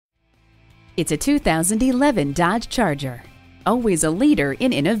It's a 2011 Dodge Charger. Always a leader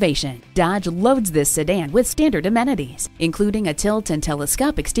in innovation, Dodge loads this sedan with standard amenities, including a tilt and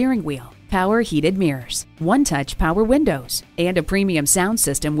telescopic steering wheel, power heated mirrors, one-touch power windows, and a premium sound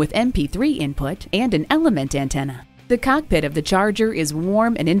system with MP3 input and an element antenna. The cockpit of the Charger is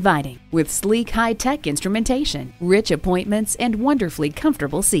warm and inviting, with sleek high-tech instrumentation, rich appointments, and wonderfully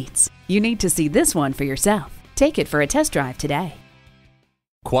comfortable seats. You need to see this one for yourself. Take it for a test drive today.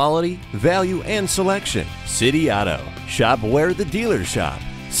 Quality, value, and selection. City Auto. Shop where the dealers shop.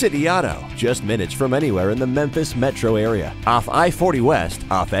 City Auto, just minutes from anywhere in the Memphis metro area. Off I-40 West,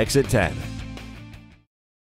 off exit 10.